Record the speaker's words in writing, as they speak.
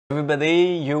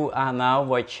Everybody, you are now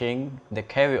watching the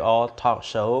Carry-On talk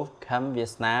show, Khem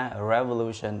Veasna, a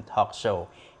revolution talk show.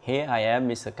 Here I am,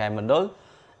 Mr Khem Veasna,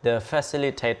 the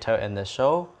facilitator in the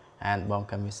show, and Mr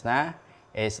Khem Veasna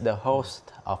is the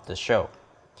host of the show.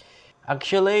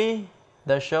 Actually,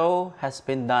 the show has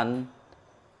been done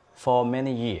for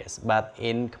many years, but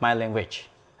in Khmer language.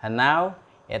 And now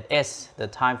it is the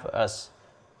time for us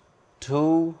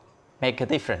to make a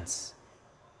difference,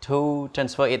 to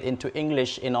transfer it into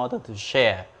English in order to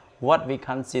share what we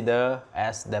consider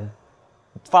as the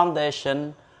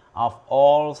foundation of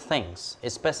all things,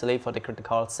 especially for the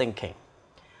critical thinking.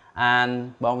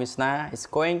 And Mr Veasna is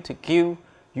going to give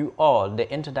you all the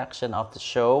introduction of the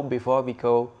show before we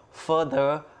go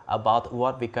further about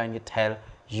what we're going to tell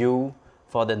you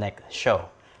for the next show.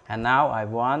 And now I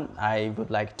would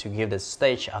like to give the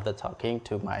stage of the talking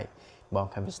to my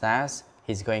Mr Khem Veasna.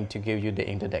 He's going to give you the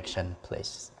introduction,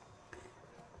 please.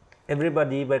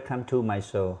 Everybody, welcome to my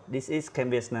show. This is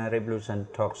Khem Veasna Revolution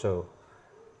Talk Show.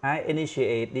 I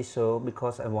initiate this show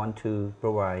because I want to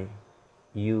provide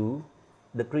you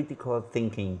the critical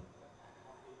thinking.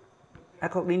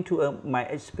 According to my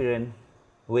experience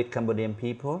with Cambodian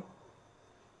people,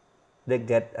 they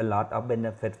get a lot of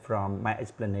benefit from my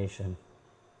explanation.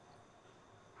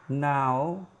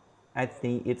 Now, I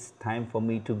think it's time for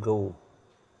me to go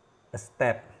a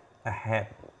step ahead,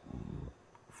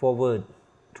 forward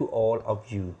to all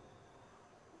of you,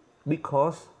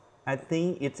 because I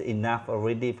think it's enough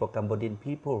already for Cambodian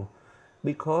people,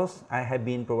 because I have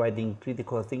been providing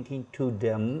critical thinking to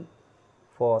them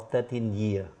for 13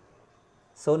 years.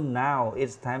 So now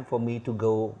it's time for me to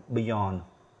go beyond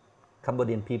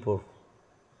Cambodian people,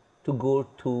 to go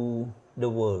to the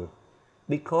world,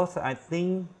 because I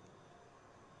think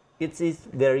it is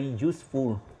very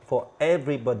useful for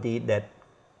everybody that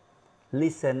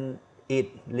listen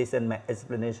my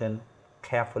explanation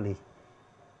carefully.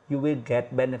 You will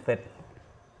get benefit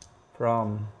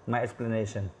from my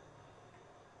explanation.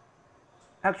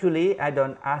 Actually, I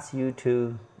don't ask you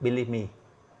to believe me,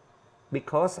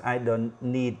 because I don't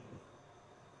need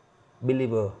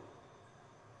believer.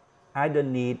 I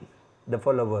don't need the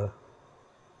follower.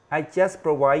 I just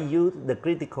provide you the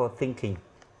critical thinking.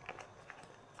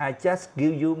 I just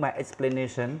give you my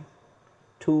explanation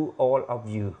to all of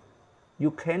you.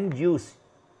 You can use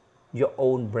your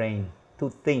own brain to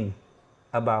think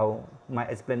about my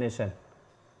explanation.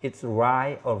 It's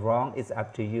right or wrong, it's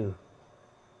up to you.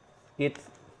 It's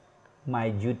my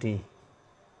duty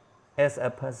as a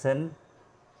person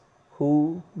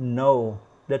who know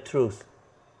the truth,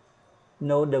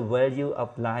 know the value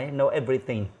of life, know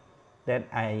everything that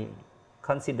I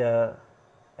consider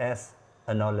as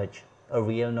a knowledge, a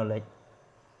real knowledge.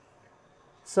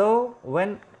 So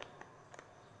when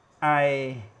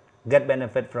I get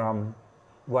benefit from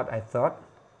what I thought,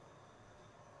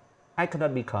 I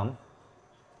cannot be calm,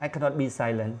 I cannot be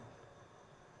silent.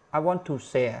 I want to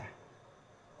share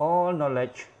all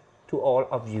knowledge to all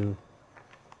of you,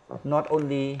 not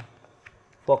only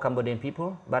for Cambodian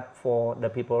people, but for the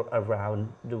people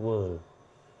around the world.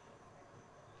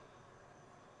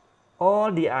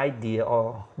 All the idea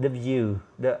or the view,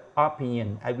 the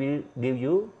opinion I will give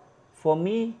you, for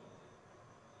me,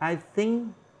 I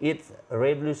think it's a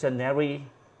revolutionary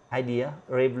idea,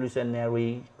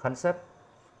 revolutionary concept,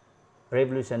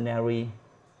 revolutionary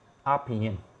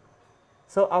opinion.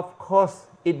 So of course,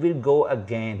 it will go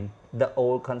against the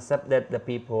old concept that the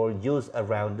people use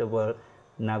around the world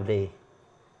nowadays.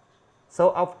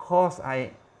 So of course,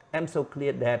 I am so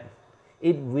clear that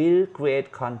it will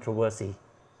create controversy.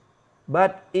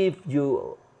 But if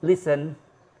you listen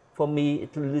to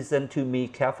me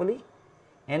carefully,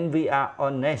 and we are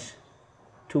honest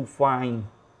to find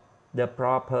the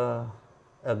proper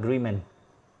agreement,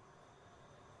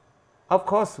 of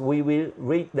course we will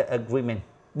reach the agreement,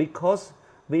 because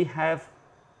we have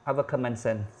our common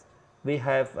sense, we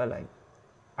have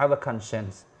our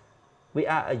conscience, we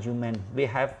are a human, we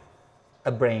have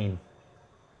a brain.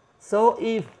 So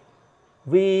if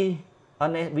we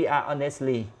are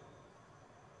honestly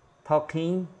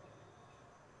talking,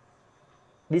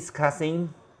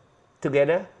 discussing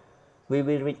together, we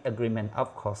will reach agreement,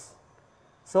 of course.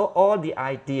 So all the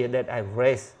idea that I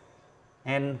raise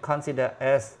and consider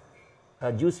as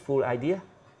a useful idea,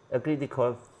 a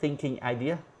critical thinking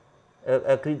idea,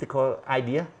 a critical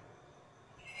idea,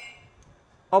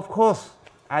 of course,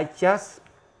 I just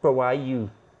provide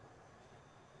you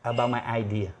about my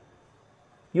idea.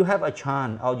 You have a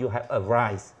chance, or you have a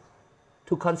right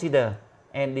to consider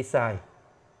and decide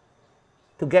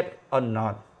to get or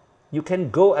not. You can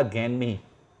go against me.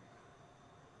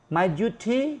 My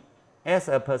duty as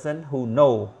a person who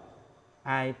know,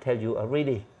 I tell you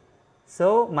already,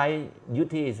 So my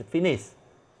duty is finished.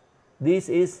 This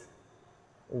is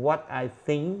what I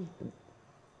think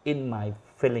in my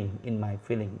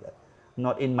feeling,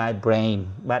 not in my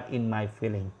brain, but in my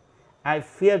feeling. I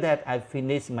feel that I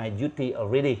finished my duty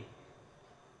already.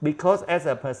 Because as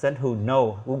a person who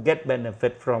get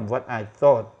benefit from what I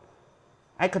thought,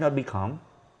 I cannot be calm.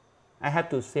 I have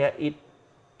to share it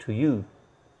to you.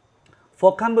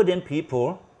 For Cambodian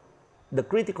people, the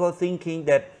critical thinking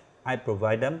that I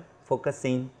provide them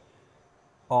focusing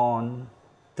on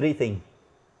three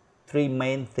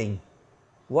main things.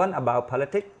 One about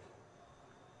politics,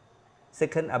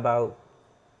 second about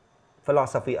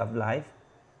philosophy of life,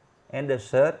 and the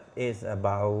third is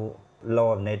about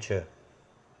law of nature.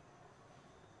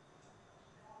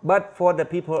 But for the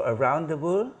people around the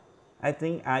world, I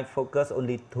think I focus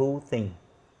only two things.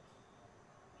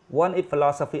 One is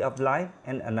philosophy of life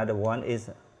and another one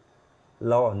is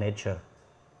law of nature.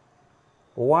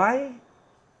 Why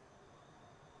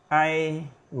I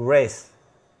raise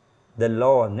the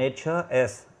law of nature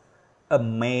as a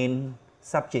main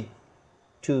subject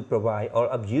to provide all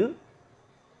of you?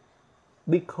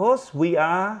 Because we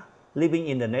are living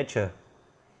in the nature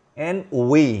and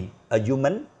we, a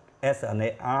human, as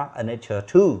are a nature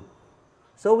too.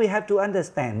 So we have to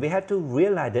understand, we have to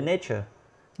realize the nature.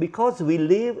 Because we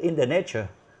live in the nature,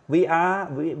 we are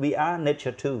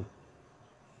nature too.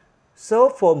 So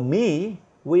for me,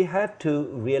 we have to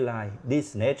realize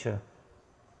this nature.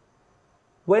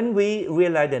 When we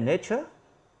realize the nature,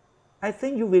 I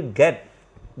think you will get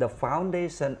the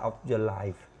foundation of your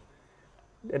life.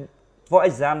 For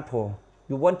example,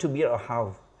 you want to build a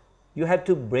house, you have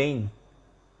to bring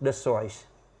the soil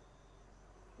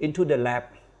into the lab.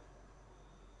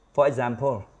 For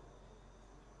example,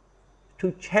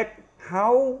 to check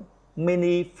how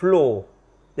many floors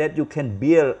that you can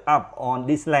build up on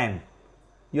this land,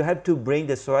 you have to bring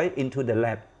the soil into the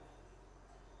lab.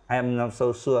 I am not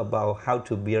so sure about how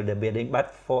to build the building,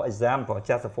 but for example,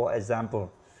 just for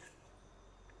example,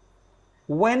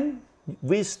 when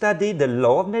we study the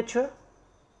law of nature,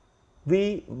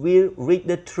 we will read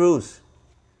the truth.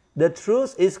 The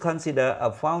truth is considered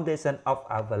a foundation of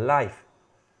our life.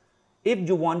 If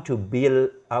you want to build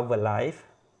our life,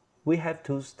 we have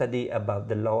to study about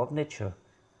the law of nature.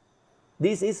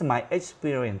 This is my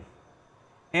experience.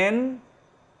 And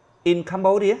in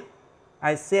Cambodia,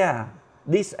 I share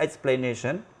this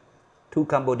explanation to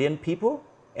Cambodian people,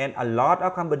 and a lot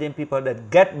of Cambodian people that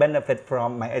get benefit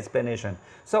from my explanation.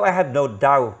 So I have no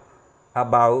doubt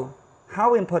about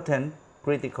how important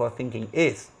critical thinking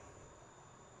is.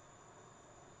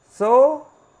 So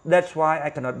that's why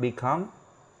I cannot be calm.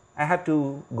 I have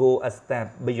to go a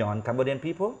step beyond Cambodian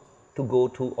people to go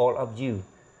to all of you.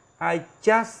 I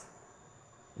just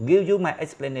give you my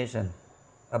explanation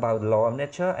about law of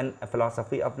nature and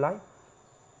philosophy of life.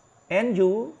 And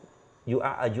you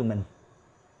are a human.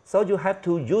 So you have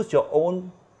to use your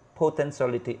own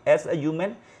potentiality. As a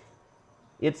human,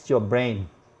 it's your brain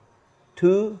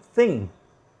to think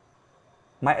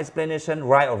my explanation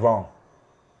right or wrong.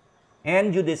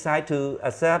 And you decide to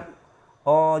accept,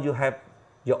 or you have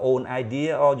your own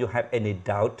idea, or you have any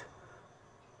doubt.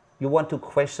 You want to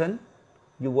question,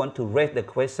 you want to raise the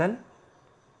question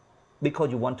because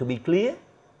you want to be clear.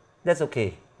 That's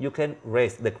okay. You can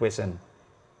raise the question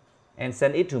and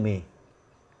send it to me.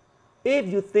 If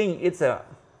you think it's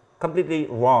completely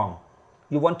wrong,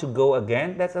 you want to go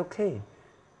again, that's okay.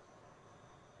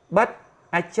 But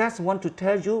I just want to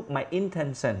tell you my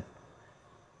intention.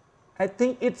 I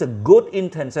think it's a good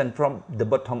intention from the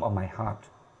bottom of my heart.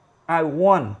 I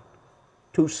want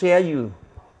to share you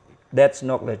that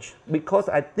knowledge because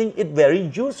I think it's very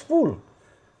useful.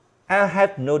 I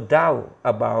have no doubt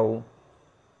about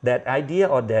that idea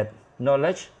or that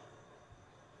knowledge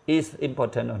is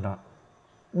important or not.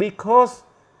 Because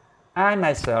I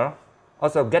myself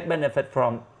also get benefit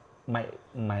from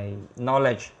my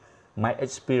knowledge, my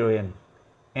experience,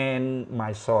 and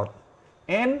my thought.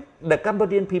 And the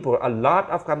Cambodian people, a lot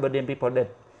of Cambodian people that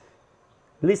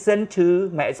listen to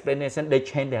my explanation, they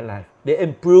change their life, they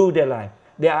improve their life.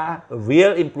 There are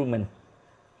real improvement.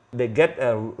 They get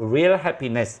a real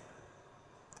happiness.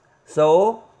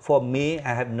 So for me,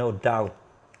 I have no doubt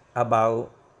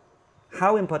about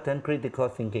how important critical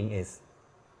thinking is.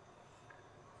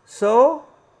 So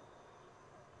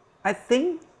I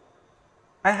think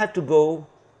I have to go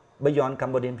beyond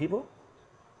Cambodian people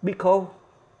because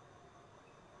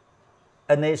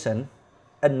a nation,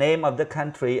 a name of the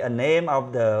country, a name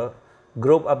of the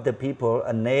group of the people,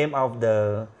 a name of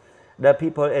the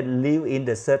people that live in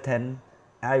the certain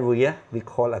area we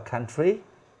call a country,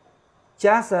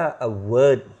 just a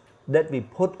word that we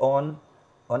put on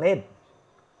it.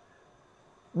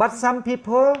 But some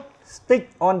people stick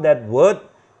on that word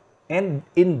and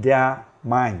in their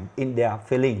mind, in their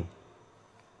feeling.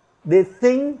 They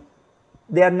think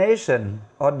their nation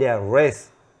or their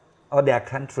race or their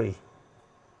country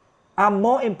are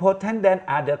more important than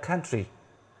other country.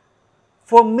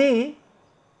 For me,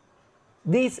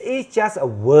 this is just a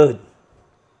word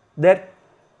that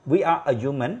we are a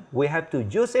human, we have to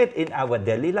use it in our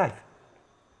daily life.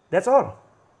 That's all.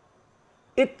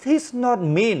 It is not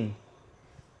mean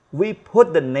we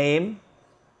put the name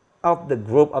of the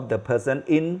group of the person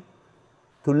in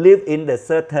to live in the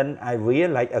certain area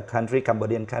like a country,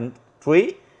 Cambodian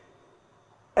country,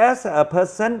 as a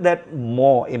person that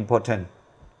more important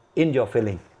in your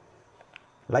feeling.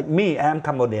 Like me, I am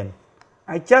Cambodian.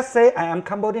 I just say I am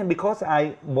Cambodian because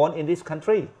I born in this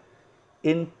country,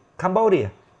 in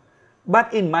Cambodia.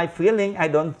 But in my feeling, I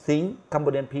don't think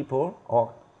Cambodian people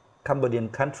or Cambodian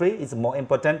country is more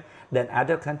important than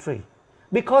other country.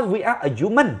 Because we are a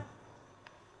human.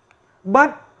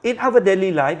 But in our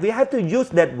daily life, we have to use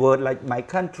that word like my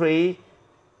country,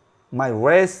 my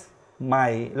race,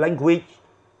 my language,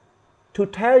 to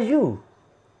tell you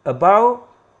about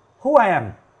who I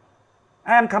am.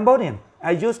 I am Cambodian.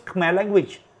 I use Khmer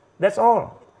language. That's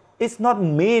all. It's not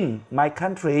mean my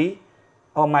country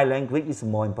or my language is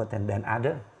more important than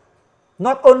other.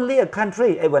 Not only a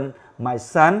country, even my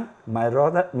son, my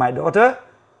daughter,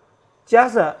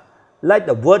 just like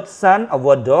the word son or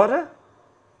word daughter,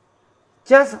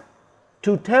 just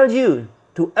to tell you,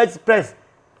 to express,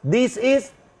 this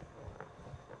is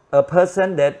a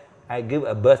person that I give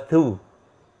a birth to.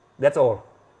 That's all.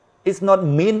 It's not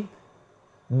mean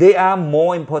they are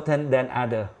more important than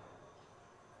other.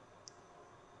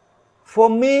 For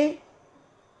me,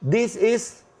 this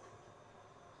is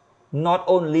not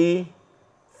only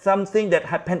something that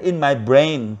happened in my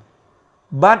brain,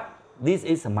 but this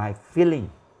is my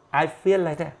feeling. I feel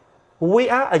like that. We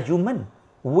are a human.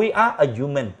 We are a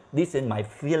human. This is my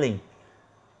feeling.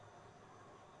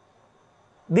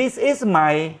 This is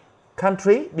my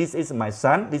country. This is my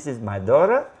son. This is my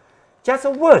daughter. Just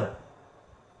a word.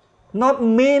 Not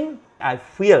mean I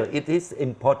feel it is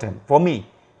important for me.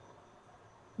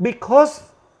 Because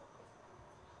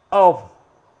of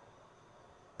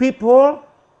people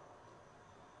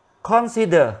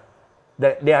consider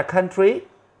that their country,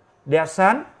 their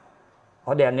son,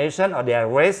 or their nation, or their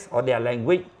race, or their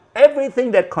language,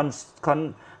 everything that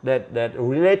that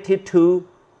related to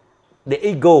the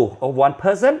ego of one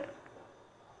person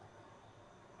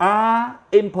are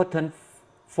important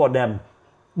for them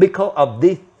because of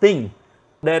this thing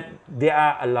that there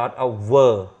are a lot of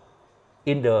world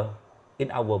in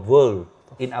our world,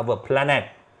 in our planet.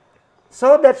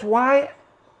 So that's why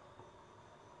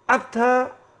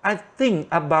after I think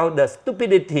about the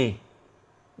stupidity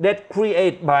that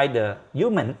created by the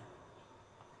human,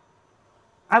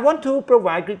 I want to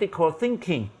provide critical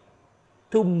thinking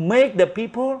to make the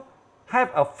people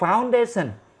have a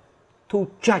foundation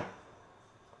to judge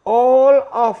all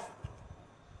of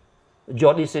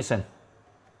your decision.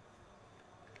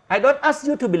 I don't ask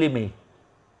you to believe me.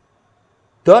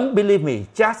 Don't believe me,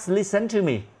 just listen to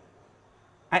me.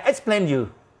 I explain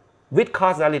you with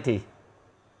causality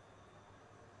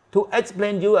to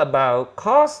explain you about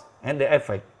cause and the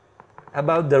effect,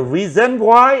 about the reason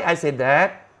why I said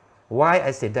that, why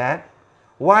I said that,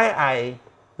 why I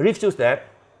refuse that,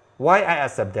 why I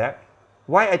accept that,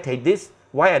 why I take this,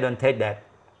 why I don't take that.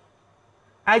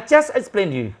 I just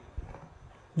explain you.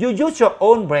 You use your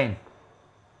own brain.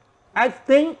 I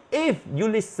think if you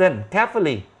listen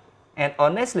carefully and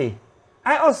honestly,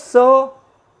 I also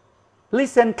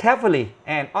listen carefully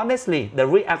and honestly the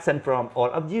reaction from all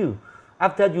of you.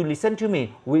 After you listen to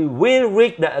me, we will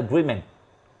reach the agreement.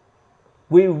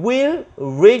 We will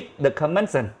reach the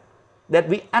convention that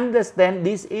we understand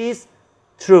this is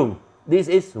true, this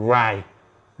is right,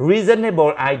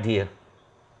 reasonable idea.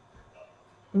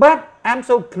 But I'm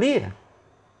so clear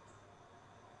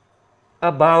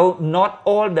about not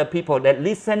all the people that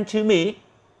listen to me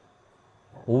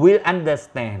will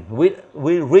understand, will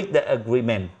reach the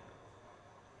agreement.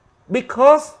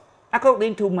 Because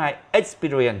according to my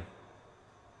experience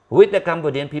with the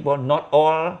Cambodian people, not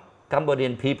all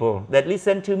Cambodian people that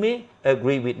listen to me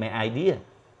agree with my idea.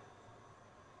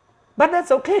 But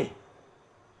that's okay.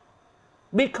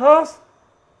 Because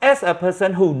as a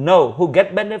person who know, who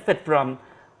get benefit from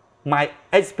my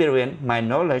experience, my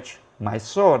knowledge, my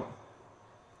thought,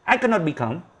 I cannot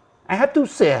become. I have to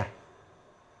share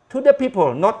to the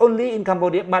people, not only in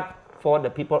Cambodia, but for the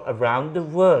people around the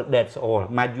world. That's all.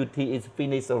 My duty is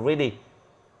finished already.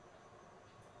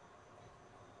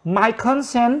 My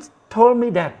conscience told me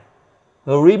that,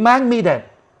 remind me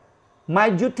that my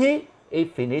duty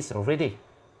It finished already.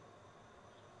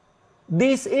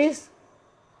 This is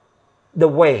the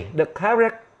way, the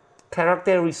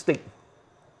characteristic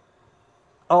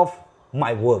of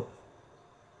my work.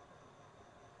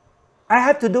 I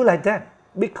have to do like that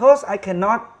because I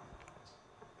cannot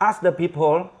ask the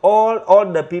people,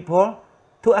 all the people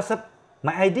to accept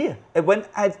my idea. And when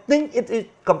I think it is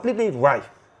completely right,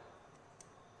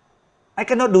 I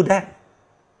cannot do that.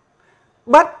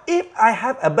 But if I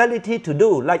have ability to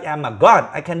do, like I'm a God,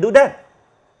 I can do that.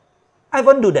 I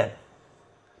won't do that.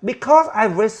 Because I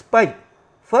respect,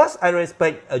 first I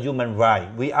respect a human right.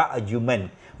 We are a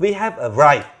human. We have a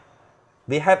right.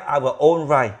 We have our own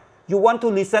right. You want to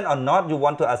listen or not, you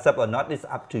want to accept or not, it's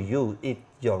up to you. It's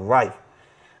your right.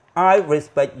 I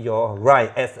respect your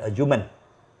right as a human.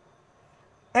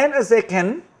 And a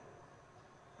second,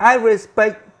 I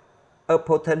respect a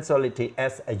potentiality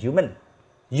as a human.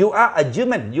 You are a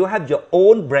human. You have your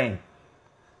own brain.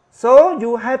 So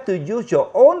you have to use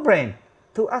your own brain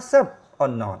to accept or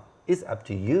not. It's up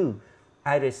to you.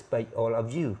 I respect all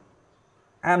of you.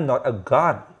 I'm not a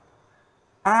God.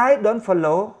 I don't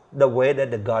follow the way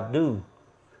that the God do.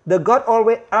 The God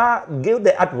always give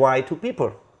the advice to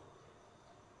people.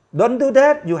 Don't do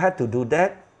that. You have to do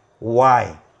that.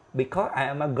 Why? Because I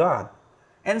am a God.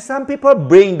 And some people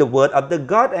bring the word of the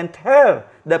God and tell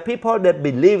the people that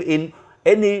believe in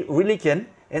any religion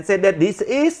and say that this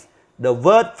is the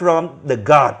word from the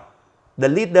God, the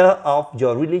leader of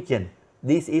your religion.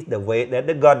 This is the way that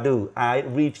the God do. I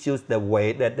refuse the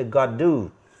way that the God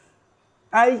do.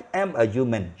 I am a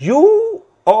human. You,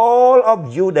 all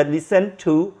of you that listen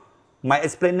to my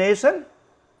explanation,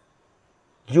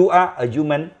 you are a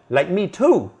human like me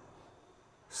too.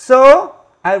 So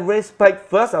I respect,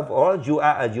 first of all, you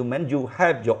are a human. You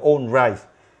have your own rights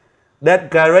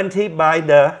that guaranteed by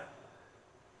the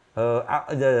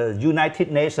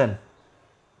United Nations.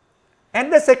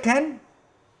 And the second,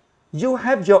 you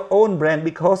have your own brain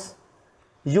because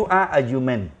you are a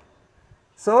human.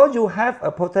 So you have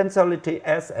a potentiality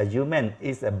as a human,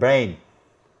 is a brain.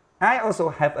 I also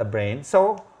have a brain,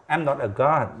 so I'm not a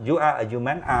God. You are a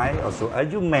human, I also a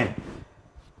human.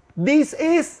 This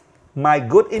is my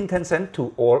good intention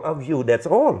to all of you, that's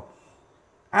all.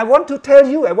 I want to tell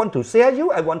you, I want to share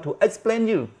you, I want to explain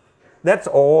you. That's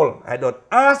all. I don't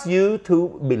ask you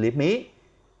to believe me.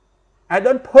 I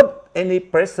don't put any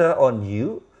pressure on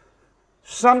you.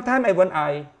 Sometimes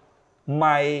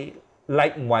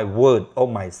like my word or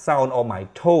my sound or my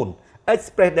tone,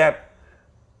 express that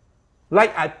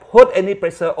like I put any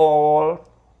pressure on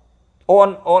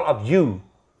all of you.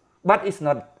 But it's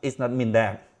not mean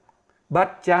that.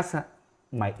 But just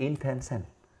my intention.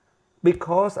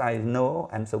 Because I know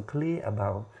I'm so clear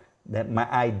about that my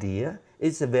idea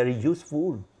is very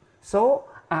useful. So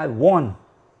I want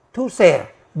to share.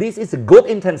 This is a good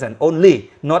intention only,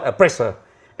 not a pressure.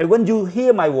 And when you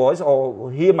hear my voice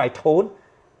or hear my tone,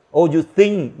 or you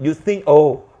think,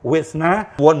 oh,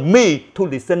 Veasna want me to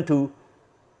listen to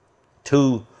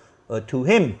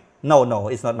him. No,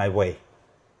 it's not my way.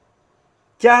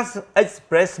 Just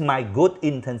express my good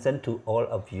intention to all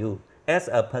of you as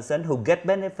a person who get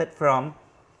benefit from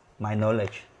my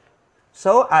knowledge.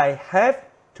 So I have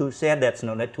to share that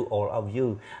knowledge to all of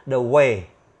you the way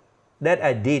that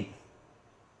I did.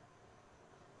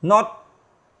 Not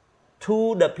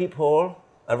to the people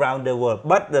around the world,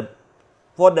 but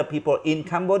for the people in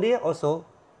Cambodia also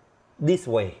this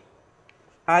way.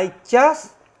 I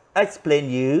just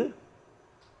explain you.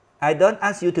 I don't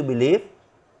ask you to believe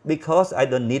because I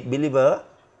don't need believer.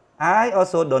 I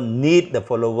also don't need the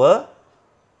follower.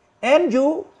 And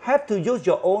you have to use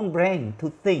your own brain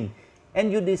to think.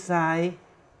 And you decide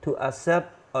to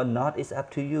accept or not, it's up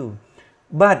to you.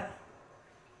 But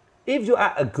if you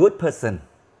are a good person,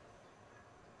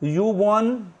 you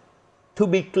want to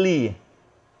be clear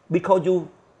because you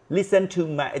listen to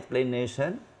my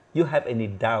explanation, you have any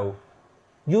doubt,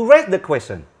 you raise the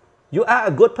question. You are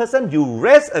a good person, you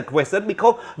raise a question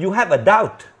because you have a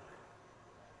doubt.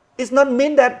 It's not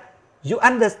mean that you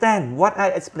understand what I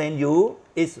explain you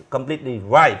is completely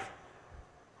right.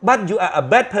 But you are a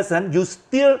bad person, you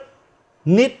still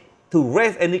need to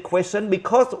raise any question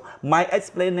because my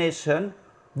explanation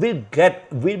will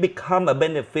become a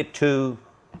benefit to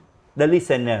the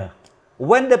listener.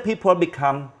 When the people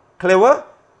become clever,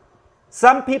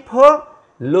 some people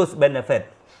lose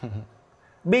benefit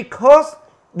because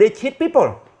they cheat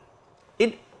people.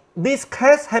 This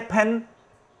case happen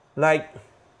like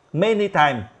many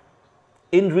times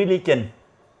in religion.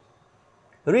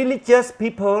 Religious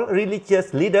people,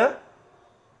 religious leader,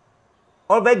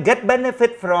 always get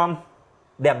benefit from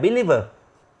their believer.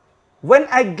 When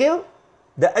I give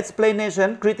the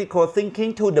explanation, critical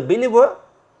thinking to the believer,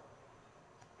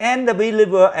 and the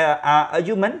believer are a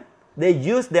human. They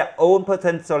use their own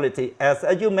personality as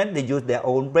a human. They use their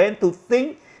own brain to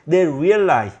think. They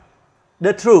realize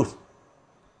the truth.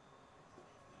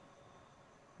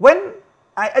 When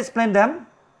I explain them,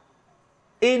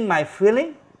 in my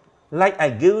feeling, like I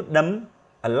give them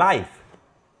a life.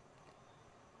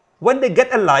 When they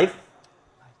get a life,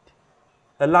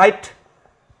 a light,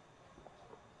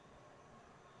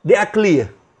 they are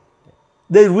clear.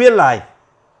 They realize.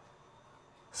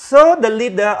 So the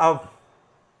leader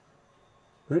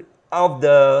of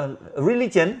the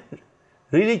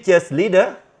religious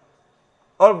leader,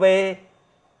 always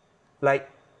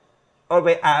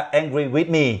are angry with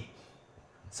me.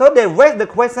 So they raise the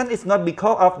question. It's not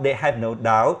because of they have no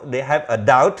doubt, they have a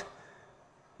doubt,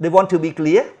 they want to be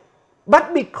clear,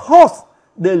 but because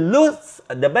they lose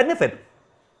the benefit.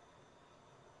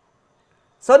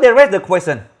 So they raise the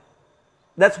question.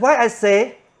 That's why I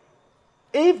say,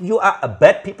 if you are a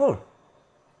bad people,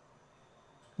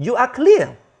 you are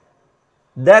clear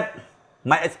that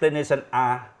my explanations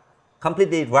are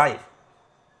completely right,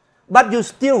 but you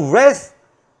still raise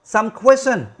some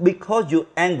question because you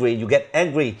angry, you get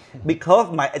angry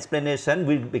because my explanation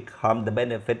will become the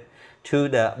benefit to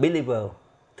the believer,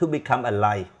 to become a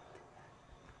lie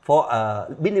for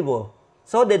a believer,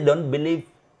 so they don't believe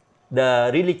the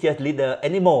religious leader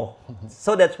anymore.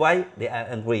 So that's why they are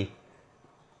angry.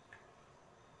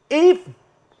 If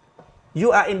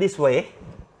you are in this way,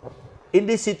 in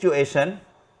this situation,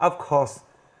 of course,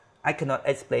 I cannot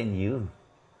explain you.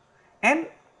 And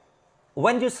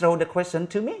when you throw the question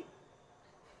to me,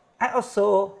 I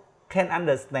also can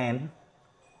understand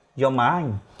your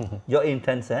mind, your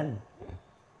intention.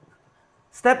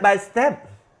 Step by step,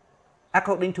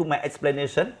 according to my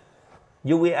explanation,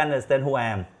 you will understand who I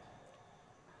am.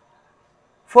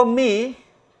 For me,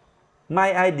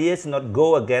 my idea is not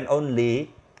go against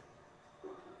only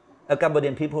a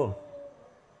Cambodian people,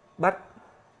 but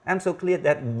I'm so clear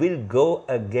that will go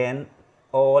against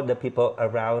all the people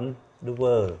around the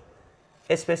world,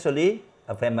 especially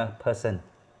a famous person,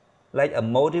 like a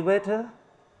motivator,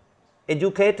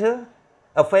 educator,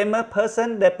 a famous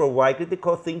person that provide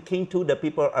critical thinking to the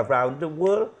people around the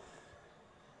world.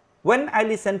 When I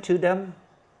listen to them,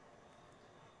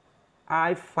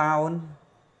 I found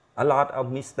a lot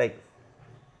of mistakes,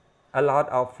 a lot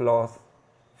of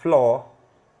flaw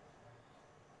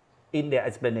in their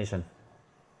explanation.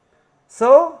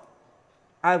 So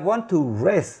I want to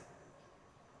raise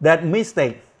that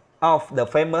mistake of the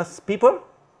famous people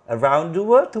around the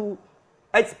world to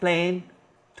explain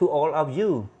to all of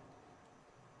you.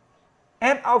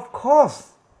 And of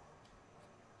course,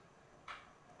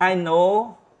 I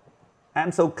know,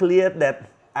 I'm so clear that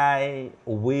I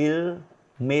will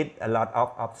meet a lot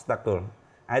of obstacles.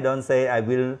 I don't say I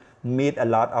will meet a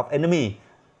lot of enemy,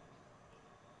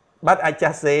 but I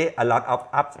just say a lot of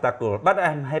obstacles. But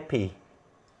I'm happy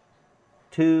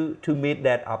to meet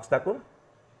that obstacle,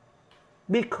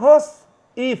 because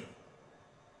if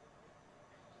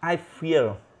I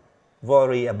feel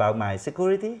worry about my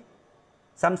security,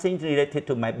 something related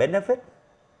to my benefit,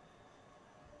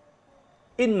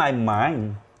 in my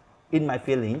mind, in my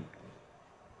feeling,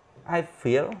 I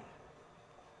feel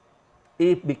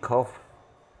if because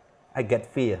I get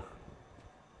fear,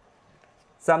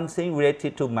 something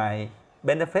related to my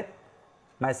benefit,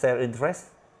 my self-interest,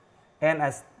 and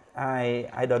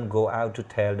I don't go out to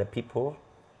tell the people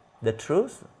the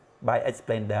truth by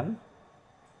explain them,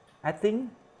 I think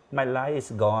my life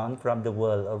is gone from the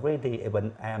world already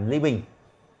when I am living.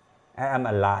 I am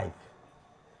alive.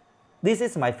 This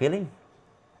is my feeling.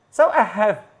 So I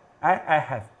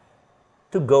have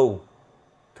to go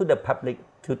to the public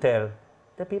to tell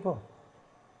the people.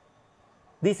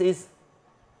 This is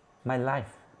my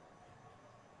life.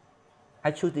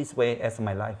 I choose this way as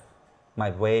my life.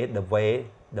 My way,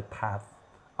 the path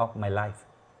of my life.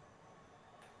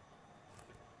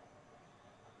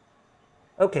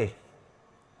 Okay.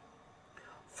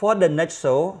 For the next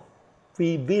show,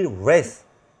 we will raise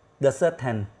the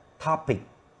certain topic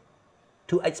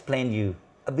to explain you.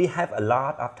 We have a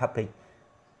lot of topics.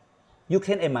 You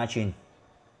can imagine,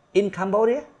 in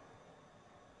Cambodia,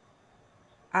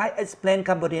 I explain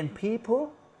Cambodian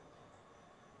people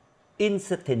in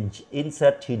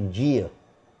certain year.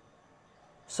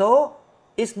 So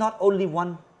it's not only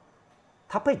one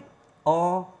topic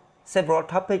or several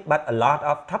topics, but a lot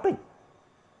of topics.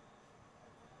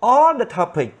 All the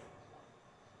topics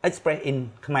expressed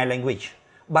in Khmer language.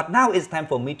 But now it's time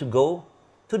for me to go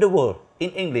to the world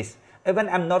in English. Even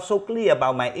I'm not so clear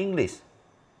about my English.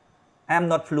 I'm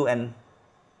not fluent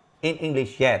in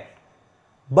English yet.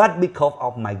 But because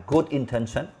of my good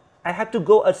intention, I have to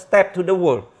go a step to the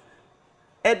world.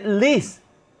 At least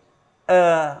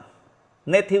a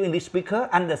native English speaker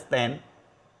understand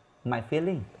my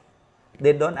feeling.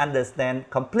 They don't understand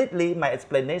completely my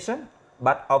explanation,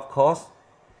 but of course,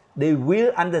 they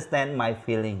will understand my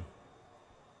feeling.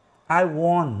 I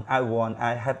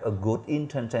have a good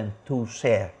intention to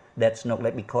share that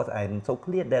knowledge because I am so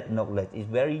clear that knowledge is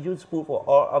very useful for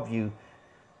all of you.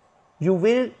 You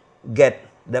will get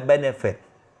the benefit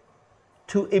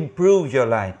to improve your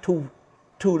life, to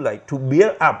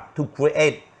build up, to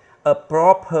create a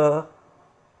proper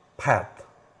path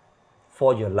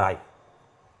for your life.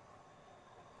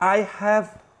 I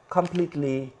have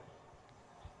completely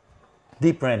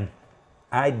different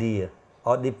idea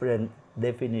or different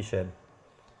definition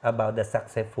about the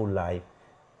successful life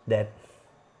that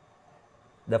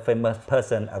the famous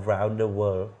person around the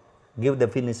world give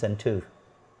definition to.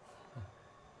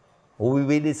 We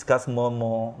will discuss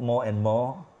more and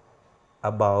more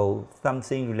about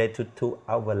something related to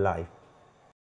our life.